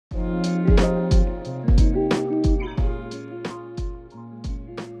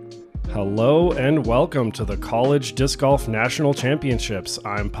Hello and welcome to the College Disc Golf National Championships.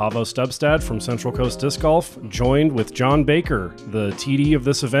 I'm Pavvo Stubstad from Central Coast Disc Golf, joined with John Baker, the TD of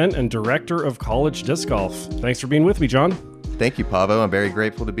this event and Director of College Disc Golf. Thanks for being with me, John. Thank you, Pavvo. I'm very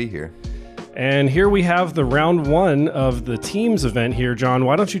grateful to be here. And here we have the round one of the teams event here, John.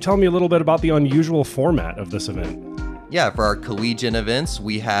 Why don't you tell me a little bit about the unusual format of this event? Yeah, for our collegiate events,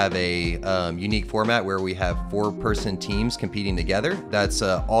 we have a unique format where we have four-person teams competing together. That's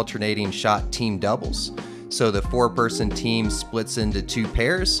alternating shot team doubles. So the four-person team splits into two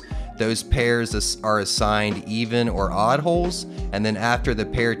pairs. Those pairs are assigned even or odd holes, and then after the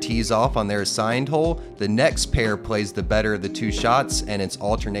pair tees off on their assigned hole, the next pair plays the better of the two shots, and it's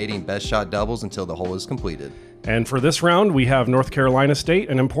alternating best shot doubles until the hole is completed. And for this round, we have North Carolina State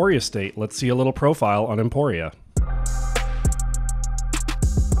and Emporia State. Let's see a little profile on Emporia.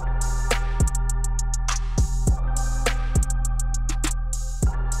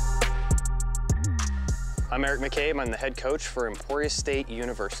 I'm Eric McCabe. I'm the head coach for Emporia State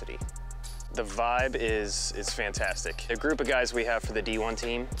University. The vibe is fantastic. The group of guys we have for the D1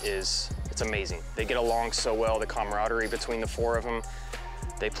 team it's amazing. They get along so well, the camaraderie between the four of them.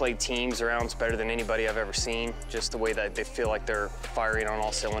 They play teams around better than anybody I've ever seen. Just the way that they feel like they're firing on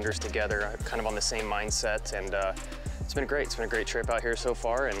all cylinders together, kind of on the same mindset. And it's been great. It's been a great trip out here so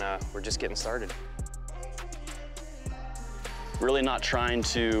far, and we're just getting started. Really not trying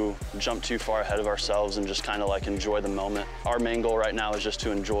to jump too far ahead of ourselves and just kind of like enjoy the moment. Our main goal right now is just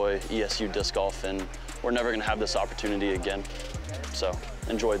to enjoy ESU disc golf, and we're never going to have this opportunity again. So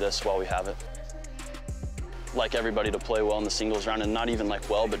enjoy this while we have it. Like everybody to play well in the singles round, and not even like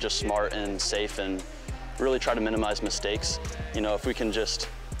well, but just smart and safe, and really try to minimize mistakes. You know, if we can just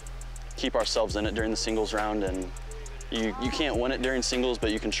keep ourselves in it during the singles round, and you can't win it during singles,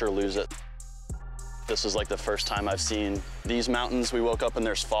 but you can sure lose it. This is like the first time I've seen these mountains. We woke up and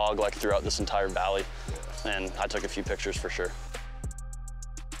there's fog like throughout this entire valley, and I took a few pictures for sure.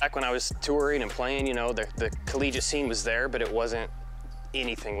 Back when I was touring and playing, you know, the collegiate scene was there, but it wasn't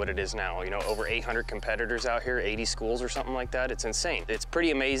anything what it is now. You know, over 800 competitors out here, 80 schools or something like that. It's insane. It's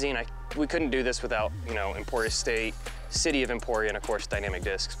pretty amazing. We couldn't do this without, you know, Emporia State, City of Emporia, and of course Dynamic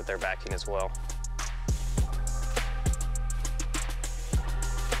Discs with their backing as well.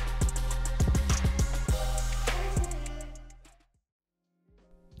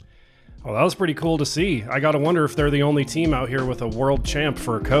 Well, that was pretty cool to see. I gotta wonder if they're the only team out here with a world champ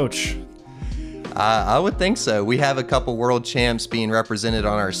for a coach. I would think so. We have a couple world champs being represented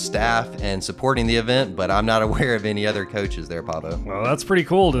on our staff and supporting the event, but I'm not aware of any other coaches there, Pavvo. Well, that's pretty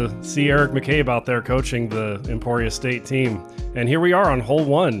cool to see Eric McCabe out there coaching the Emporia State team. And here we are on hole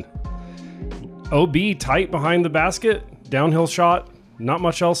one. OB tight behind the basket, downhill shot, not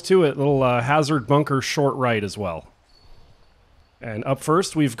much else to it. Little hazard bunker short right as well. And up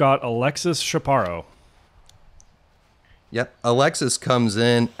first, we've got Alexis Chaparro. Yep, Alexis comes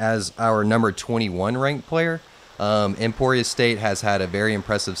in as our number 21 ranked player. Emporia State has had a very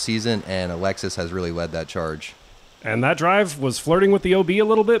impressive season, and Alexis has really led that charge. And that drive was flirting with the OB a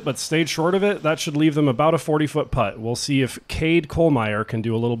little bit, but stayed short of it. That should leave them about a 40-foot putt. We'll see if Cade Kohlmeier can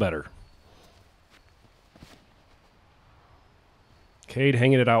do a little better. Cade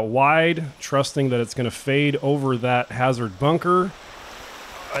hanging it out wide, trusting that it's going to fade over that hazard bunker.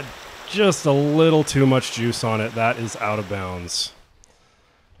 Just a little too much juice on it. That is out of bounds.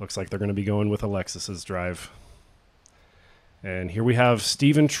 Looks like they're going to be going with Alexis's drive. And here we have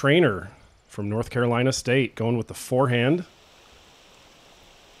Stephen Trainor from North Carolina State going with the forehand.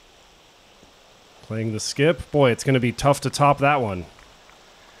 Playing the skip. Boy, it's going to be tough to top that one.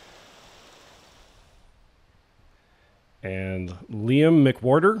 And Liam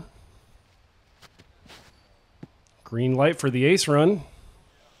McWhorter. Green light for the ace run.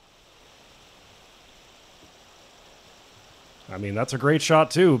 I mean, that's a great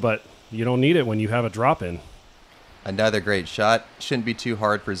shot too, but you don't need it when you have a drop in. Another great shot. Shouldn't be too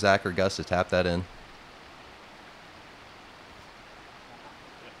hard for Zach or Gus to tap that in.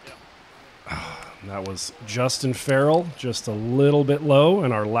 That was Justin Farrell, just a little bit low,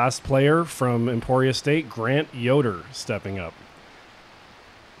 and our last player from Emporia State, Grant Yoder, stepping up.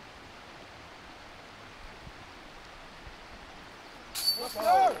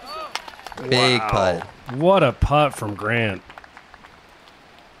 Big putt. What a putt from Grant.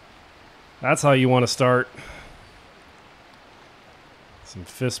 That's how you want to start. Some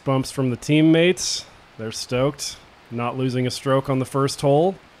fist bumps from the teammates. They're stoked. Not losing a stroke on the first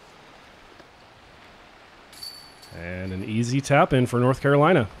hole. And an easy tap in for North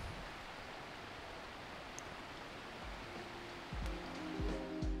Carolina.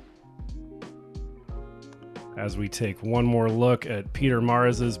 As we take one more look at Peter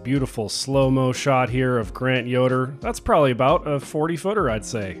Maris's beautiful slow-mo shot here of Grant Yoder. That's probably about a 40-footer, I'd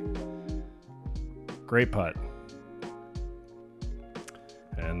say. Great putt.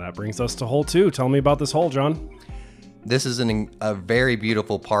 And that brings us to hole 2. Tell me about this hole, John. This is a very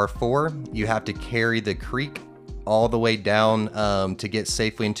beautiful par 4. You have to carry the creek all the way down to get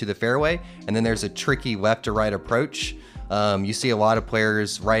safely into the fairway. And then there's a tricky left to right approach. You see a lot of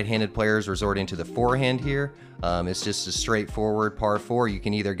players, right-handed players, resorting to the forehand here. It's just a straightforward par 4. You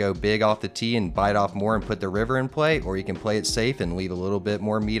can either go big off the tee and bite off more and put the river in play, or you can play it safe and leave a little bit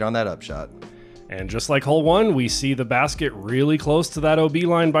more meat on that upshot. And just like hole 1, we see the basket really close to that OB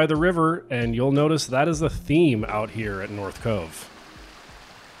line by the river, and you'll notice that is a theme out here at North Cove.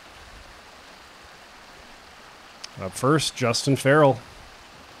 Up first, Justin Farrell.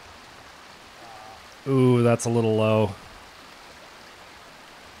 Ooh, that's a little low.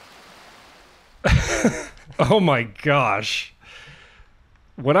 Oh my gosh.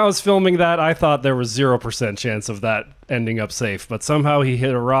 When I was filming that, I thought there was 0% chance of that ending up safe, but somehow he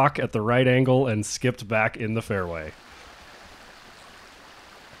hit a rock at the right angle and skipped back in the fairway.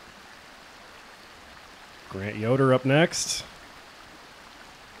 Grant Yoder up next.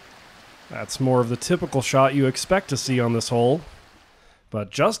 That's more of the typical shot you expect to see on this hole, but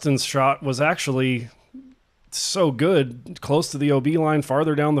Justin's shot was actually so good, close to the OB line,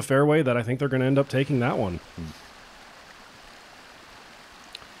 farther down the fairway, that I think they're going to end up taking that one.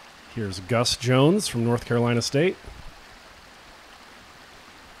 Here's Gus Jones from North Carolina State.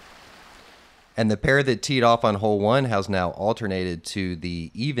 And the pair that teed off on hole 1 has now alternated to the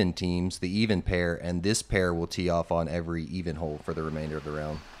even teams, the even pair, and this pair will tee off on every even hole for the remainder of the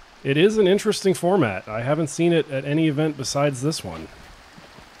round. It is an interesting format. I haven't seen it at any event besides this one.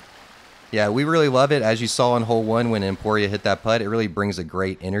 Yeah, we really love it. As you saw on hole 1 when Emporia hit that putt, it really brings a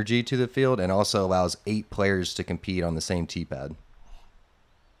great energy to the field and also allows 8 players to compete on the same tee pad.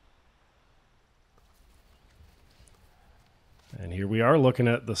 And here we are looking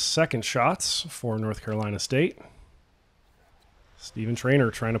at the second shots for North Carolina State. Stephen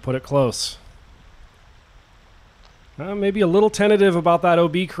Trainor trying to put it close. Maybe a little tentative about that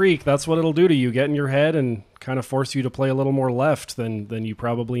OB creek. That's what it'll do to you, get in your head and kind of force you to play a little more left than you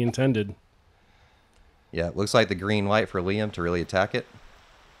probably intended. Yeah, it looks like the green light for Liam to really attack it.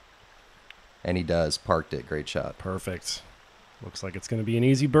 And he does. Parked it. Great shot. Perfect. Looks like it's going to be an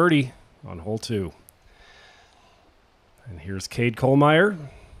easy birdie on hole 2. And here's Cade Kohlmeier.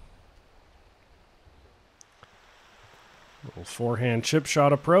 Little forehand chip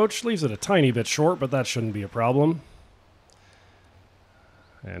shot approach. Leaves it a tiny bit short, but that shouldn't be a problem.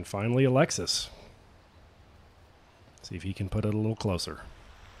 And finally, Alexis. See if he can put it a little closer.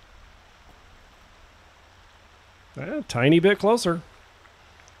 A tiny bit closer.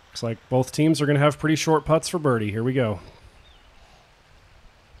 Looks like both teams are going to have pretty short putts for birdie. Here we go.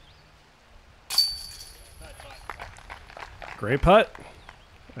 Great putt.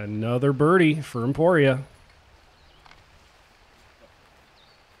 Another birdie for Emporia.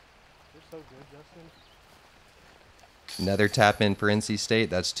 Another tap in for NC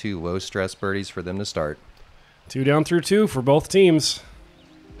State. That's 2 low-stress birdies for them to start. 2 down through 2 for both teams.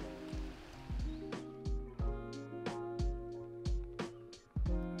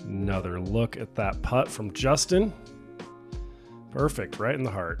 Another look at that putt from Justin. Perfect, right in the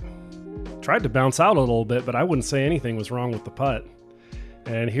heart. Tried to bounce out a little bit, but I wouldn't say anything was wrong with the putt.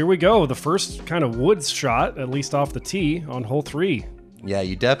 And here we go, the first kind of woods shot, at least off the tee, on hole 3. Yeah,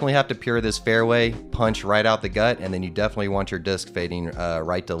 you definitely have to pure this fairway, punch right out the gut, and then you definitely want your disc fading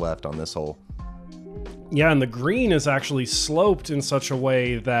right to left on this hole. Yeah, and the green is actually sloped in such a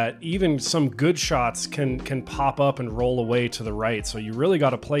way that even some good shots can pop up and roll away to the right. So you really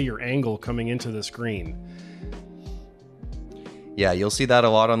got to play your angle coming into this green. Yeah, you'll see that a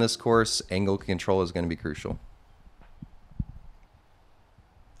lot on this course. Angle control is going to be crucial.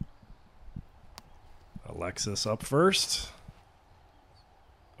 Alexis up first.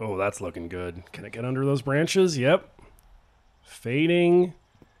 Oh, that's looking good. Can it get under those branches? Yep. Fading.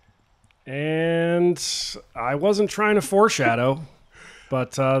 And I wasn't trying to foreshadow,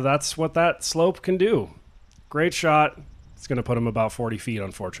 but that's what that slope can do. Great shot. It's going to put him about 40 feet,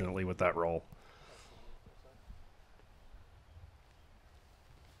 unfortunately, with that roll.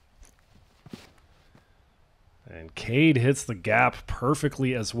 And Cade hits the gap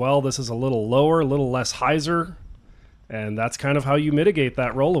perfectly as well. This is a little lower, a little less hyzer, and that's kind of how you mitigate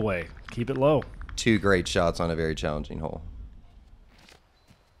that roll away. Keep it low. 2 great shots on a very challenging hole.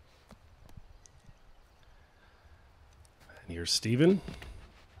 And here's Steven.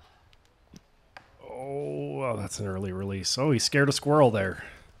 Oh, well, that's an early release. Oh, he scared a squirrel there.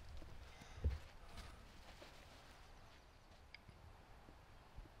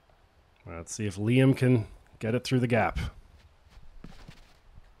 Let's see if Liam can get it through the gap.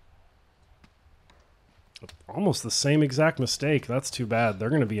 Almost the same exact mistake. That's too bad. They're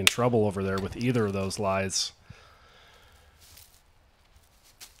going to be in trouble over there with either of those lies.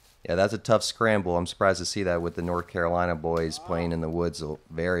 Yeah, that's a tough scramble. I'm surprised to see that with the North Carolina boys playing in the woods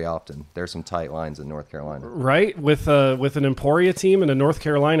very often. There's some tight lines in North Carolina. Right? With an Emporia team and a North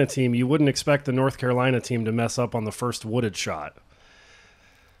Carolina team, you wouldn't expect the North Carolina team to mess up on the first wooded shot.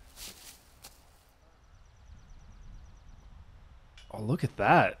 Oh, look at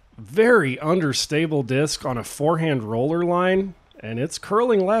that. Very understable disc on a forehand roller line, and it's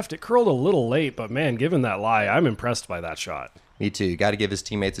curling left. It curled a little late, but man, given that lie, I'm impressed by that shot. Me too. You got to give his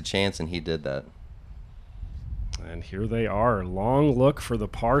teammates a chance, and he did that. And here they are. Long look for the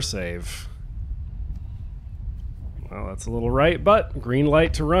par save. Well, that's a little right, but green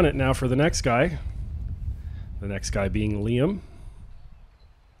light to run it now for the next guy. The next guy being Liam.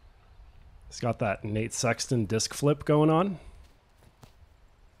 He's got that Nate Sexton disc flip going on.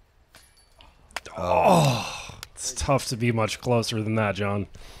 Oh, it's tough to be much closer than that, John.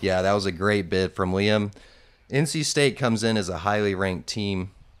 Yeah, that was a great bid from Liam. NC State comes in as a highly ranked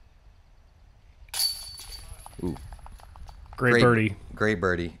team. Ooh. Great birdie. Great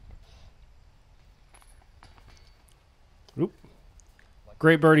birdie. Oop.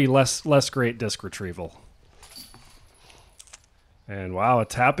 Great birdie, less great disc retrieval. And wow, a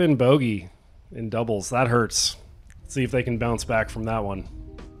tap-in bogey in doubles. That hurts. Let's see if they can bounce back from that one.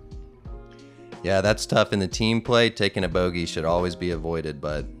 Yeah, that's tough in the team play. Taking a bogey should always be avoided,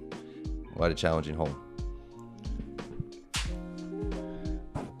 but what a challenging hole.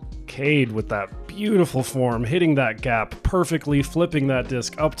 Cade with that beautiful form, hitting that gap perfectly, flipping that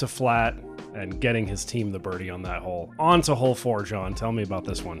disc up to flat, and getting his team the birdie on that hole. On to hole 4, John. Tell me about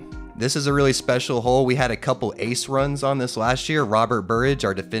this one. This is a really special hole. We had a couple ace runs on this last year. Robert Burridge,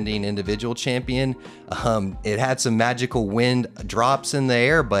 our defending individual champion, it had some magical wind drops in the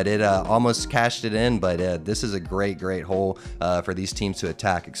air, but it almost cashed it in. But this is a great hole for these teams to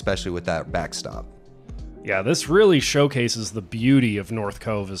attack, especially with that backstop. Yeah, this really showcases the beauty of North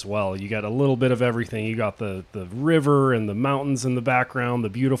Cove as well. You got a little bit of everything. You got the river and the mountains in the background, the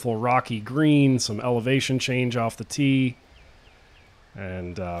beautiful rocky green, some elevation change off the tee.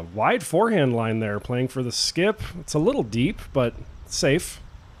 And wide forehand line there, playing for the skip. It's a little deep, but safe.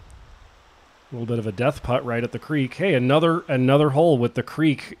 A little bit of a death putt right at the creek. Hey, another hole with the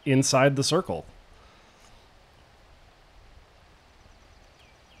creek inside the circle.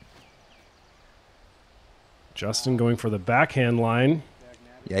 Justin going for the backhand line.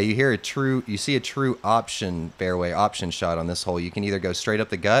 Yeah, you see a true option fairway option shot on this hole. You can either go straight up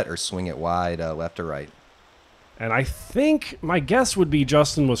the gut or swing it wide left or right. And I think my guess would be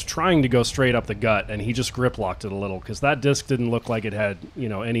Justin was trying to go straight up the gut, and he just grip locked it a little because that disc didn't look like it had,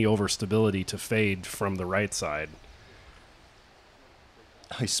 any overstability to fade from the right side.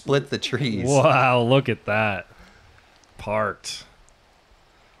 He split the trees. Wow, look at that. Parked.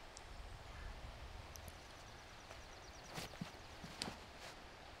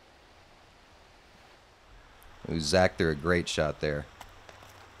 Ooh, Zach threw a great shot there.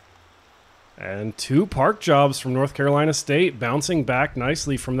 And 2 park jobs from North Carolina State, bouncing back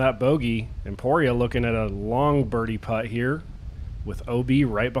nicely from that bogey. Emporia looking at a long birdie putt here with OB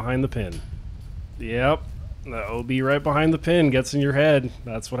right behind the pin. Yep, the OB right behind the pin gets in your head.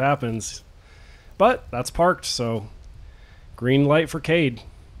 That's what happens. But that's parked, so green light for Cade.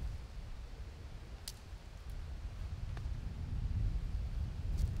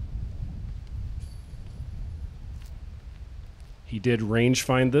 He did range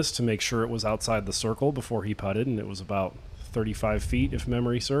find this to make sure it was outside the circle before he putted, and it was about 35 feet if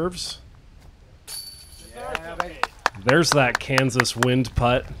memory serves. Yeah, there's that Kansas wind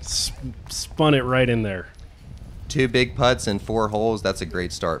putt. Spun it right in there. 2 big putts and 4 holes. That's a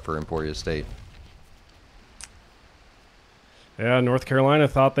great start for Emporia State. Yeah, North Carolina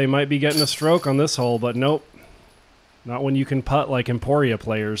thought they might be getting a stroke on this hole, but nope. Not when you can putt like Emporia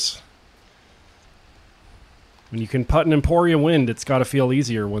players. When you can putt an Emporia wind, it's got to feel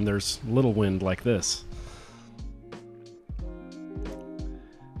easier when there's little wind like this.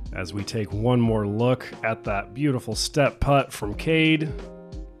 As we take one more look at that beautiful step putt from Cade.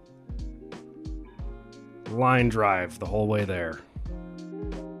 Line drive the whole way there.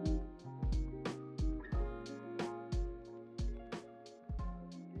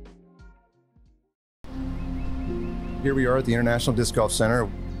 Here we are at the International Disc Golf Center.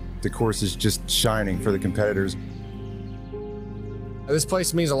 The course is just shining for the competitors. This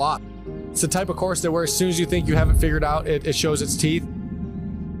place means a lot. It's the type of course that where as soon as you think you have it figured out, it shows its teeth.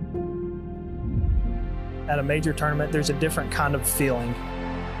 At a major tournament, there's a different kind of feeling.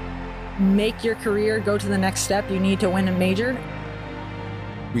 make your career go to the next step, you need to win a major.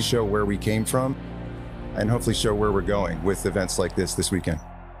 We show where we came from and hopefully show where we're going with events like this weekend.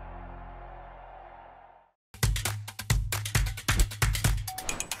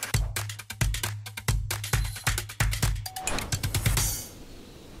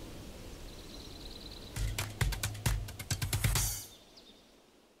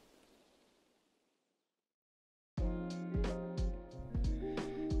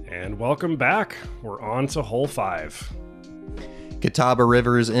 And welcome back. We're on to hole 5. Catawba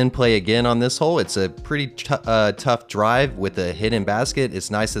River is in play again on this hole. It's a pretty tough drive with a hidden basket.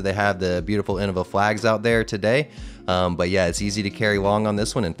 It's nice that they have the beautiful Innova flags out there today. But yeah, it's easy to carry long on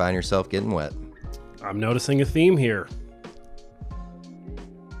this one and find yourself getting wet. I'm noticing a theme here.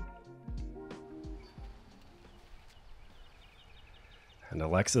 And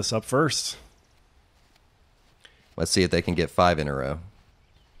Alexis up first. Let's see if they can get 5 in a row.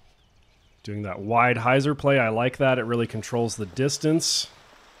 Doing that wide hyzer play, I like that. It really controls the distance.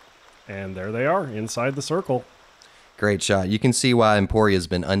 And there they are, inside the circle. Great shot. You can see why Emporia has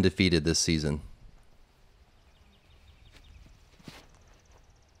been undefeated this season.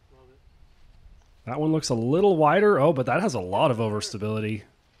 That one looks a little wider. Oh, but that has a lot of overstability.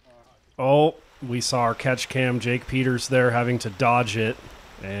 Oh, we saw our catch cam, Jake Peters there having to dodge it,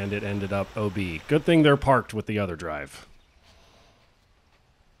 and it ended up OB. Good thing they're parked with the other drive.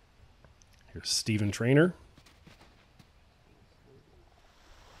 Here's Steven Trainor.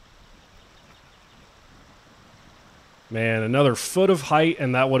 Man, another foot of height,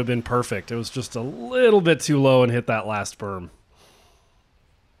 and that would have been perfect. It was just a little bit too low and hit that last berm.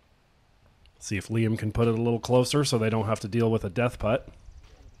 See if Liam can put it a little closer so they don't have to deal with a death putt.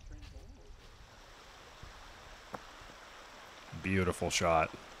 Beautiful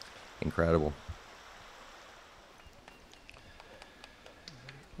shot. Incredible.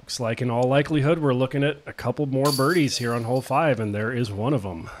 Looks like in all likelihood we're looking at a couple more birdies here on hole 5, and there is one of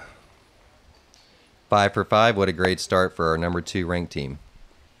them. 5 for 5. What a great start for our number 2 ranked team.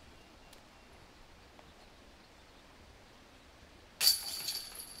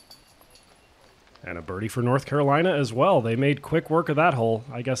 And a birdie for North Carolina as well. They made quick work of that hole.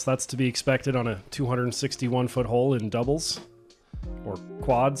 I guess that's to be expected on a 261-foot hole in doubles or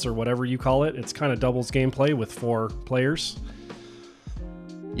quads or whatever you call it. It's kind of doubles gameplay with 4 players.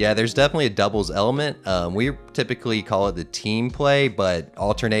 Yeah, there's definitely a doubles element. We typically call it the team play, but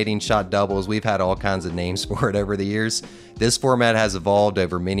alternating shot doubles, we've had all kinds of names for it over the years. This format has evolved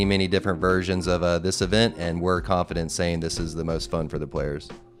over many, many different versions of this event, and we're confident saying this is the most fun for the players.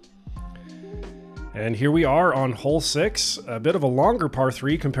 And here we are on hole 6, a bit of a longer par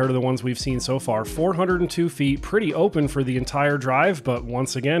 3 compared to the ones we've seen so far. 402 feet, pretty open for the entire drive, but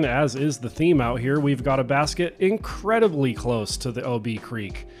once again, as is the theme out here, we've got a basket incredibly close to the OB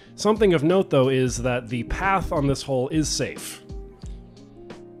Creek. Something of note, though, is that the path on this hole is safe.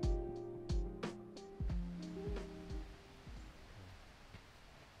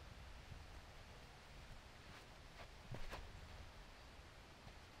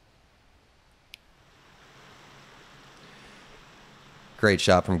 Great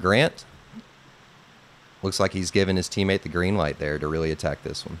shot from Grant. Looks like he's given his teammate the green light there to really attack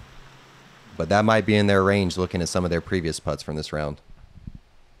this one. But that might be in their range looking at some of their previous putts from this round.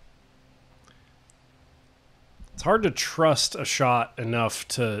 It's hard to trust a shot enough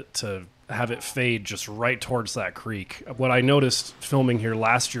to have it fade just right towards that creek. What I noticed filming here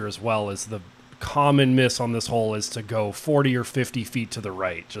last year as well is the common miss on this hole is to go 40 or 50 feet to the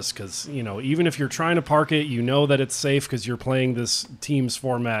right, just because, you know, even if you're trying to park it, you know that it's safe because you're playing this teams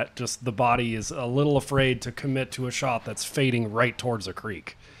format. Just the body is a little afraid to commit to a shot that's fading right towards a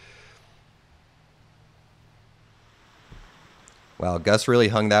creek. Wow, Gus really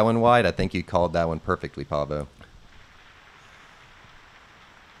hung that one wide. I think you called that one perfectly, Pavvo.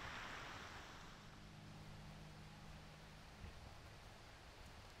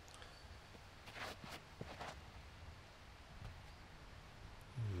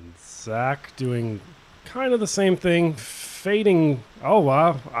 Zach doing kind of the same thing, fading. Oh,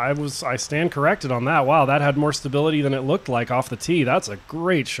 wow. I stand corrected on that. Wow, that had more stability than it looked like off the tee. That's a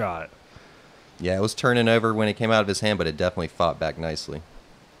great shot. Yeah, it was turning over when it came out of his hand, but it definitely fought back nicely.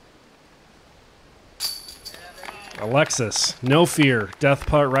 Alexis, no fear. Death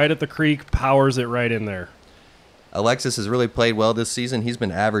putt right at the creek, powers it right in there. Alexis has really played well this season. He's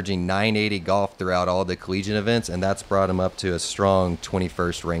been averaging 980 golf throughout all the collegiate events, and that's brought him up to a strong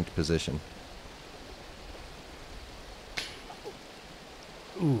 21st ranked position.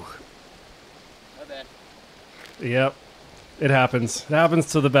 Ooh. My bad. Yep. It happens. It happens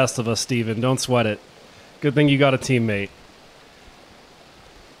to the best of us, Steven. Don't sweat it. Good thing you got a teammate.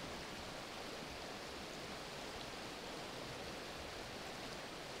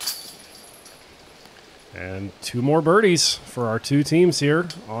 And 2 more birdies for our 2 teams here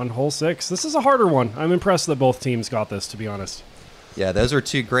on hole 6. This is a harder one. I'm impressed that both teams got this, to be honest. Yeah, those are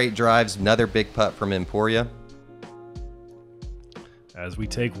 2 great drives. Another big putt from Emporia. As we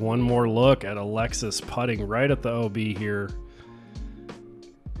take one more look at Alexis putting right at the OB here.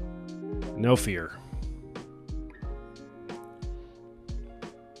 No fear.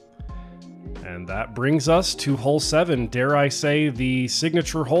 And that brings us to hole 7. Dare I say the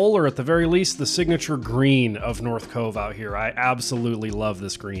signature hole, or at the very least, the signature green of North Cove out here. I absolutely love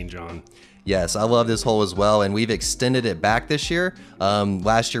this green, John. Yes, I love this hole as well, and we've extended it back this year.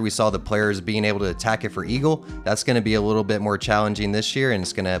 Last year we saw the players being able to attack it for eagle. That's going to be a little bit more challenging this year, and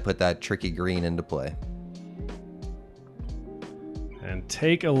it's going to put that tricky green into play. And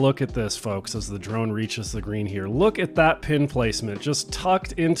take a look at this, folks, as the drone reaches the green here. Look at that pin placement, just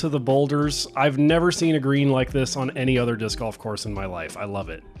tucked into the boulders. I've never seen a green like this on any other disc golf course in my life. I love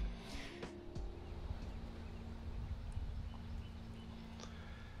it.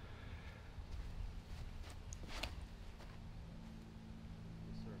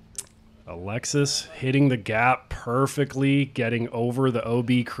 Alexis hitting the gap perfectly, getting over the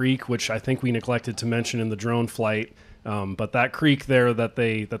OB creek, which I think we neglected to mention in the drone flight. But that creek there that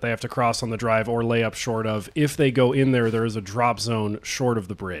they have to cross on the drive or lay up short of, if they go in there, there is a drop zone short of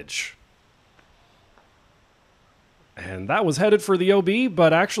the bridge. And that was headed for the OB,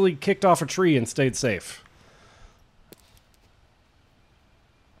 but actually kicked off a tree and stayed safe.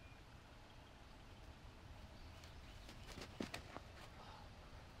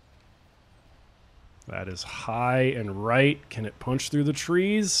 That is high and right. Can it punch through the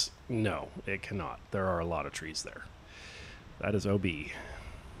trees? No, it cannot. There are a lot of trees there. That is OB.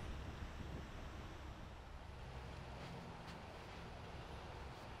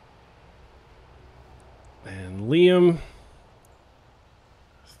 And Liam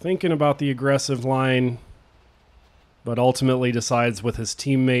thinking about the aggressive line, but ultimately decides with his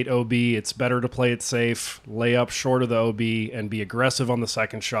teammate OB, it's better to play it safe, lay up short of the OB, and be aggressive on the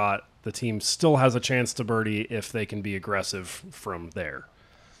second shot. The team still has a chance to birdie if they can be aggressive from there.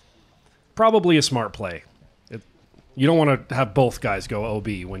 Probably a smart play. You don't want to have both guys go OB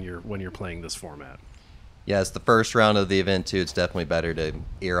when you're playing this format. Yeah, it's the first round of the event too. It's definitely better to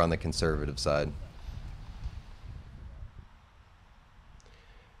err on the conservative side.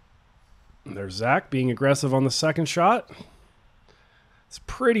 There's Zach being aggressive on the second shot. It's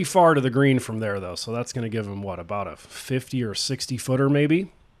pretty far to the green from there, though, so that's going to give him, what, about a 50 or 60 footer maybe?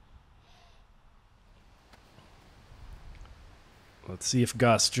 Let's see if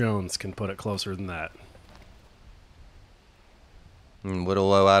Gus Jones can put it closer than that. Little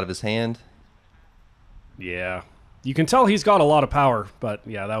low out of his hand. Yeah. You can tell he's got a lot of power, but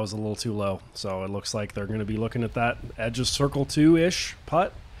yeah, that was a little too low. So it looks like they're going to be looking at that edge of circle 2-ish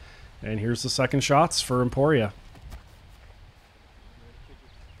putt. And here's the second shots for Emporia.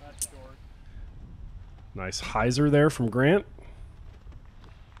 Nice hyzer there from Grant.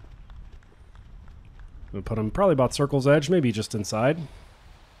 We'll put him probably about circle's edge, maybe just inside.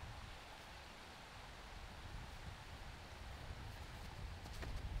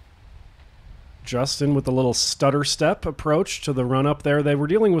 Justin with a little stutter step approach to the run up there. They were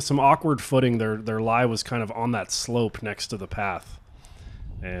dealing with some awkward footing. Their lie was kind of on that slope next to the path.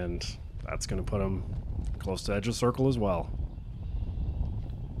 And that's going to put them close to edge of circle as well.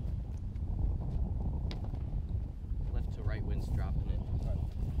 Left to right wind's dropping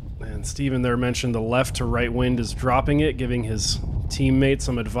it. And Steven there mentioned the left to right wind is dropping it, giving his teammate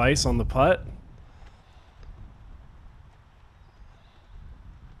some advice on the putt.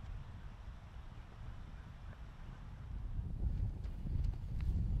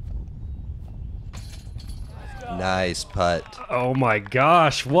 Nice putt. Oh my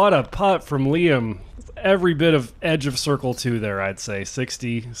gosh, what a putt from Liam. Every bit of edge of circle 2 there, I'd say.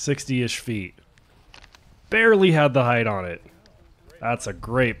 60-ish feet. Barely had the height on it. That's a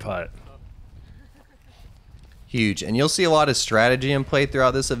great putt. Huge. And you'll see a lot of strategy in play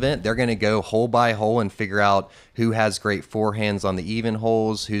throughout this event. They're going to go hole by hole and figure out who has great forehands on the even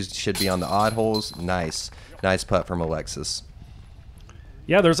holes, who should be on the odd holes. Nice. Nice putt from Alexis.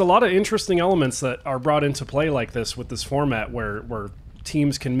 Yeah, there's a lot of interesting elements that are brought into play like this with this format where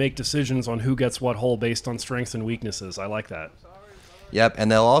teams can make decisions on who gets what hole based on strengths and weaknesses. I like that. Yep,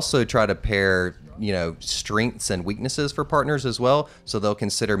 and they'll also try to pair, strengths and weaknesses for partners as well. So they'll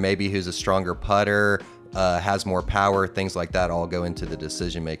consider maybe who's a stronger putter, has more power, things like that all go into the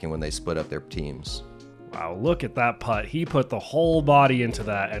decision making when they split up their teams. Wow, look at that putt. He put the whole body into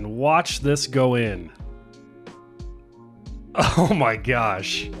that, and watch this go in. Oh my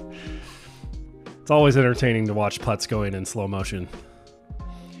gosh. It's always entertaining to watch putts go in slow motion.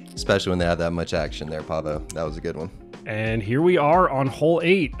 especially when they have that much action there, Pavvo. That was a good one. And here we are on hole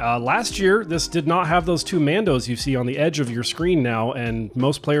 8. Last year, this did not have those two Mandos you see on the edge of your screen now, and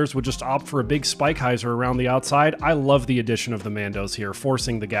most players would just opt for a big spike hyzer around the outside. I love the addition of the Mandos here,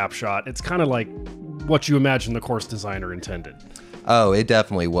 forcing the gap shot. It's kind of like what you imagine the course designer intended. Oh, it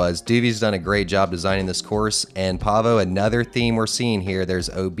definitely was. Doobie's done a great job designing this course, and Pavvo, another theme we're seeing here, there's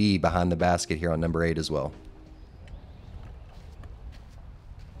OB behind the basket here on number 8 as well.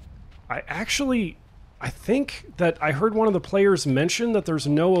 I think that I heard one of the players mention that there's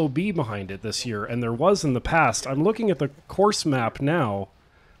no OB behind it this year, and there was in the past. I'm looking at the course map now,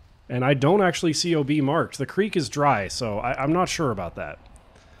 and I don't actually see OB marked. The creek is dry, so I'm not sure about that.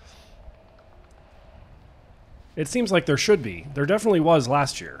 It seems like there should be. There definitely was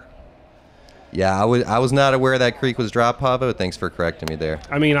last year. Yeah, I was not aware that creek was dry, Pavvo. Thanks for correcting me there.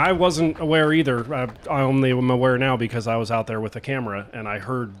 I mean, I wasn't aware either. I only am aware now because I was out there with the camera, and I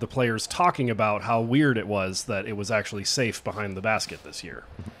heard the players talking about how weird it was that it was actually safe behind the basket this year.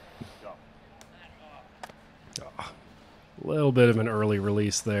 A little bit of an early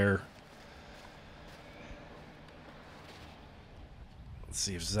release there. Let's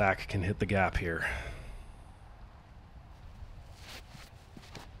see if Zach can hit the gap here.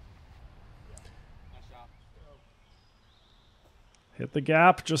 Hit the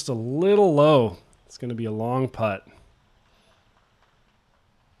gap just a little low. It's going to be a long putt.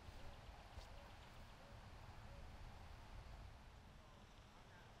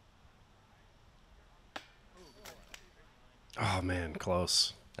 Oh, man,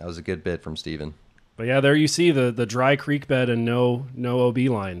 close. That was a good bid from Steven. But yeah, there you see the dry creek bed and no OB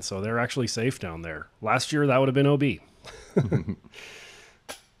line, so they're actually safe down there. Last year, that would have been OB.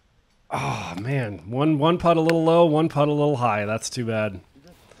 Oh, man. One putt a little low, one putt a little high. That's too bad.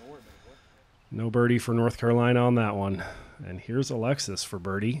 No birdie for North Carolina on that one. And here's Alexis for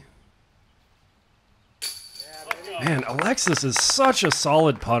birdie. Man, Alexis is such a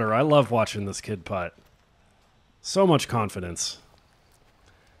solid putter. I love watching this kid putt. So much confidence.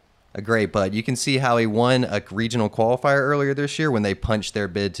 A great putt. You can see how he won a regional qualifier earlier this year when they punched their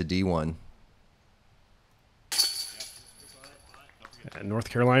bid to D1. And North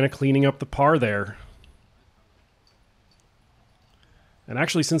Carolina cleaning up the par there. And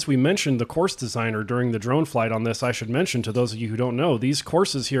actually, since we mentioned the course designer during the drone flight on this, I should mention to those of you who don't know, these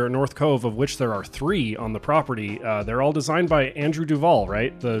courses here at North Cove, of which there are 3 on the property, they're all designed by Andrew Duvall,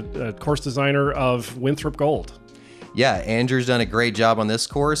 right? The course designer of Winthrop Gold. Yeah, Andrew's done a great job on this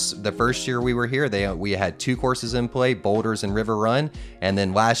course. The first year we were here, we had 2 courses in play, Boulders and River Run, and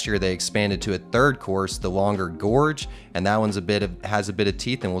then last year they expanded to a 3rd course, the longer Gorge, and that one's has a bit of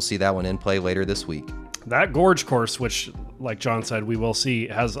teeth, and we'll see that one in play later this week. That Gorge course, which, like John said, we will see,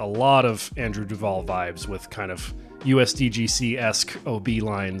 has a lot of Andrew Duvall vibes with kind of USDGC-esque OB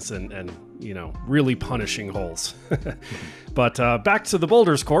lines and you know, really punishing holes. But back to the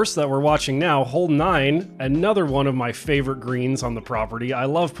Boulders course that we're watching now, hole 9, another one of my favorite greens on the property. I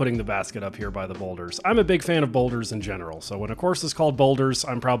love putting the basket up here by the boulders. I'm a big fan of boulders in general, so when a course is called Boulders,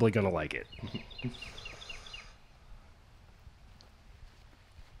 I'm probably going to like it.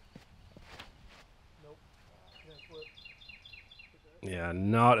 Yeah,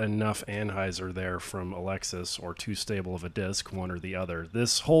 not enough anhyzer there from Alexis, or too stable of a disc, one or the other.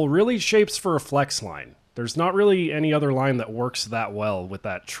 This hole really shapes for a flex line. There's not really any other line that works that well with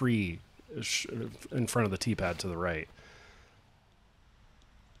that tree in front of the tee pad to the right.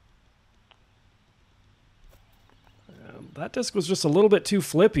 That disc was just a little bit too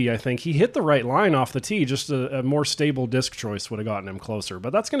flippy, I think. He hit the right line off the tee. Just a more stable disc choice would have gotten him closer.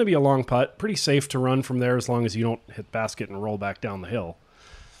 But that's going to be a long putt. Pretty safe to run from there as long as you don't hit basket and roll back down the hill.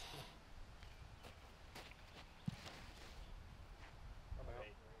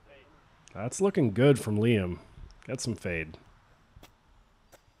 That's looking good from Liam. Get some fade.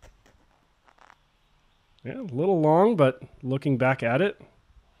 Yeah, a little long, but looking back at it,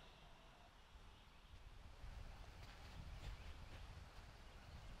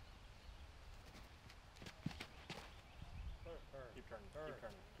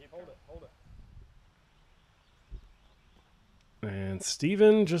 and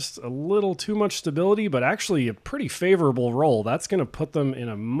Steven, just a little too much stability, but actually a pretty favorable roll. That's going to put them in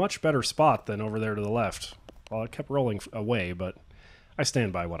a much better spot than over there to the left. Well, it kept rolling away, but I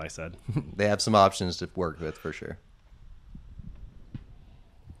stand by what I said. They have some options to work with for sure.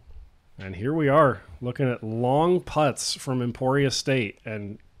 And here we are, looking at long putts from Emporia State.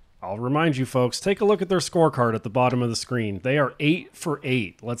 And I'll remind you folks, take a look at their scorecard at the bottom of the screen. They are 8 for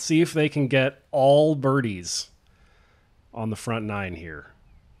 8. Let's see if they can get all birdies on the front 9 here.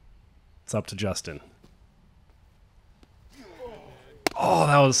 It's up to Justin. Oh,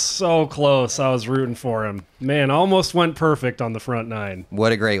 that was so close. I was rooting for him. Man, almost went perfect on the front 9.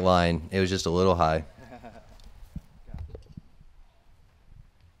 What a great line. It was just a little high.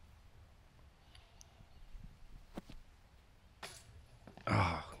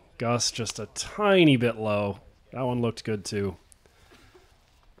 Oh, Gus just a tiny bit low. That one looked good too.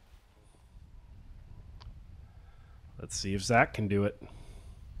 Let's see if Zach can do it.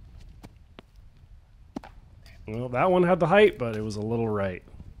 Well, that one had the height, but it was a little right.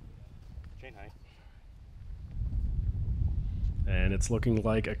 Chain height. And it's looking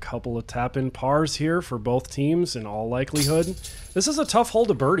like a couple of tap-in pars here for both teams in all likelihood. This is a tough hole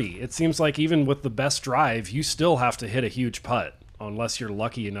to birdie. It seems like even with the best drive, you still have to hit a huge putt, unless you're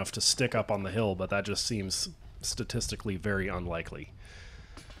lucky enough to stick up on the hill, but that just seems statistically very unlikely.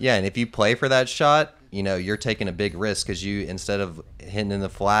 Yeah, and if you play for that shot, you know, you're taking a big risk because you, instead of hitting in the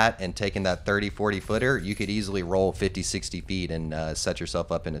flat and taking that 30, 40 footer, you could easily roll 50, 60 feet and set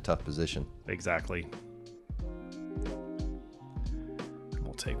yourself up in a tough position. Exactly.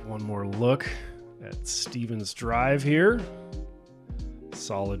 We'll take one more look at Steven's drive here.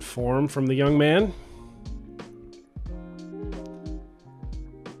 Solid form from the young man.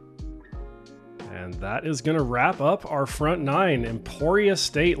 And that is going to wrap up our front 9. Emporia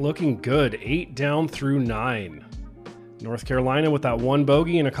State looking good. 8 down through 9. North Carolina with that 1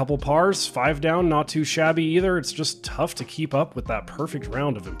 bogey and a couple pars. 5 down, not too shabby either. It's just tough to keep up with that perfect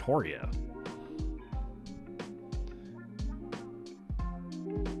round of Emporia.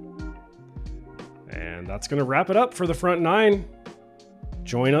 And that's going to wrap it up for the front 9.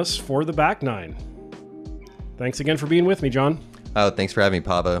 Join us for the back 9. Thanks again for being with me, John. Oh, thanks for having me,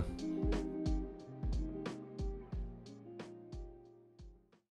 Pavvo.